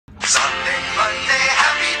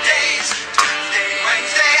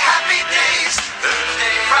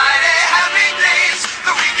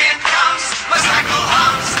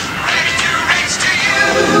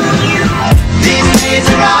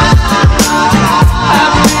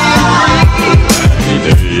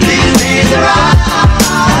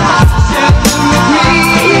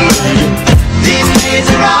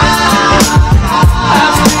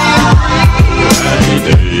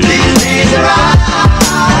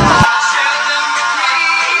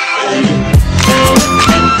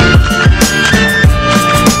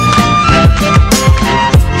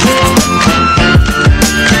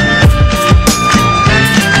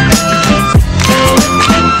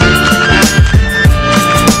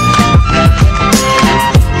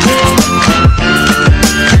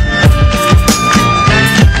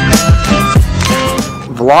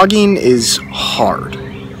Vlogging is hard.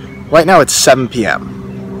 Right now it's 7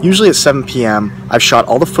 p.m. Usually at 7 p.m. I've shot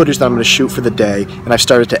all the footage that I'm going to shoot for the day and I've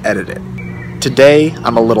started to edit it. Today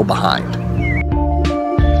I'm a little behind.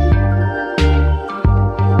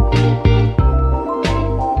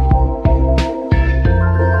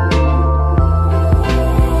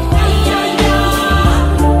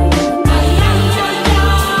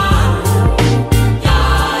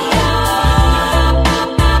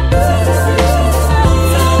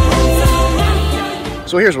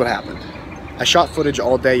 So here's what happened. I shot footage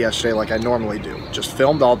all day yesterday like I normally do, just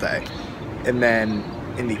filmed all day. And then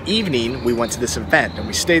in the evening, we went to this event and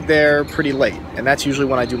we stayed there pretty late. And that's usually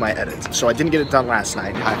when I do my edits. So I didn't get it done last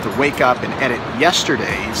night. I have to wake up and edit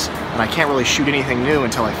yesterday's, and I can't really shoot anything new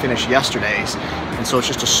until I finish yesterday's. And so it's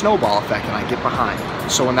just a snowball effect and I get behind.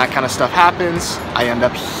 So when that kind of stuff happens, I end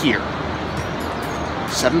up here.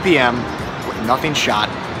 7 p.m. with nothing shot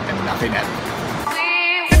and nothing edited.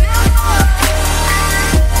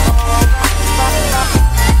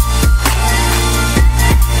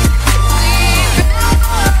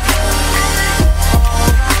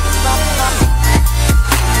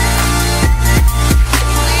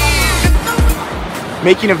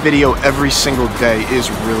 Making a video every single day is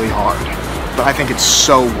really hard, but I think it's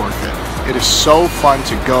so worth it. It is so fun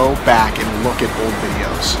to go back and look at old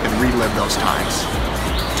videos and relive those times.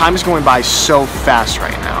 Time is going by so fast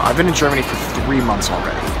right now. I've been in Germany for 3 months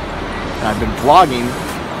already, and I've been vlogging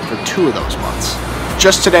for 2 of those months.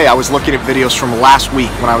 Just today I was looking at videos from last week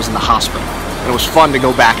when I was in the hospital, and it was fun to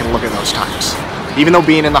go back and look at those times. Even though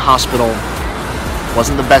being in the hospital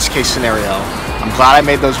wasn't the best case scenario, I'm glad I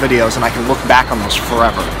made those videos and I can look back on those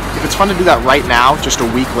forever. If it's fun to do that right now, just a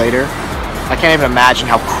week later, I can't even imagine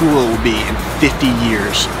how cool it will be in 50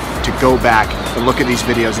 years to go back and look at these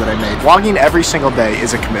videos that I made. Vlogging every single day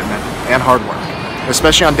is a commitment and hard work,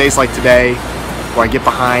 especially on days like today where I get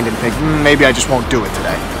behind and think, maybe I just won't do it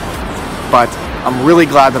today. But I'm really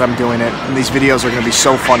glad that I'm doing it, and these videos are going to be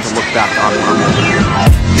so fun to look back on when I'm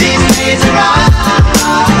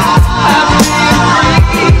older.